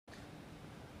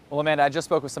Well, Amanda, I just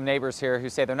spoke with some neighbors here who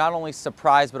say they're not only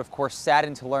surprised, but of course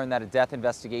saddened to learn that a death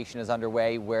investigation is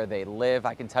underway where they live.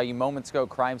 I can tell you moments ago,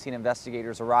 crime scene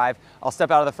investigators arrived. I'll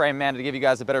step out of the frame, Amanda, to give you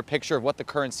guys a better picture of what the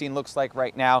current scene looks like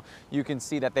right now. You can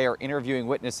see that they are interviewing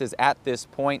witnesses at this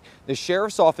point. The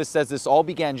sheriff's office says this all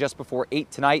began just before 8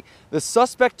 tonight. The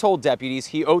suspect told deputies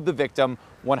he owed the victim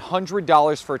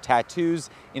 $100 for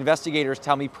tattoos. Investigators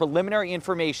tell me preliminary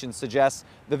information suggests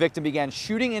the victim began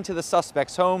shooting into the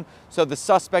suspect's home, so the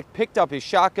suspect picked up his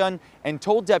shotgun and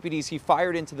told deputies he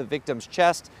fired into the victim's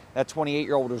chest. That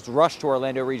 28-year-old was rushed to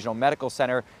Orlando Regional Medical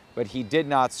Center, but he did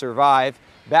not survive.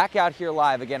 Back out here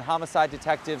live, again, homicide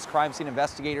detectives, crime scene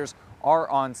investigators are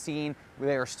on scene.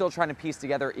 They are still trying to piece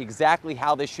together exactly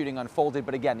how this shooting unfolded.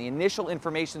 But again, the initial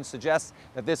information suggests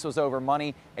that this was over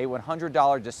money, a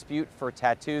 $100 dispute for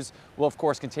tattoos. We'll, of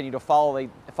course, continue to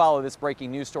follow this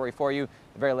breaking news story for you.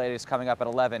 The very latest coming up at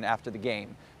 11 after the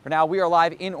game. For now, we are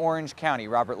live in Orange County.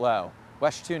 Robert Lowe,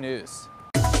 WESH 2 News.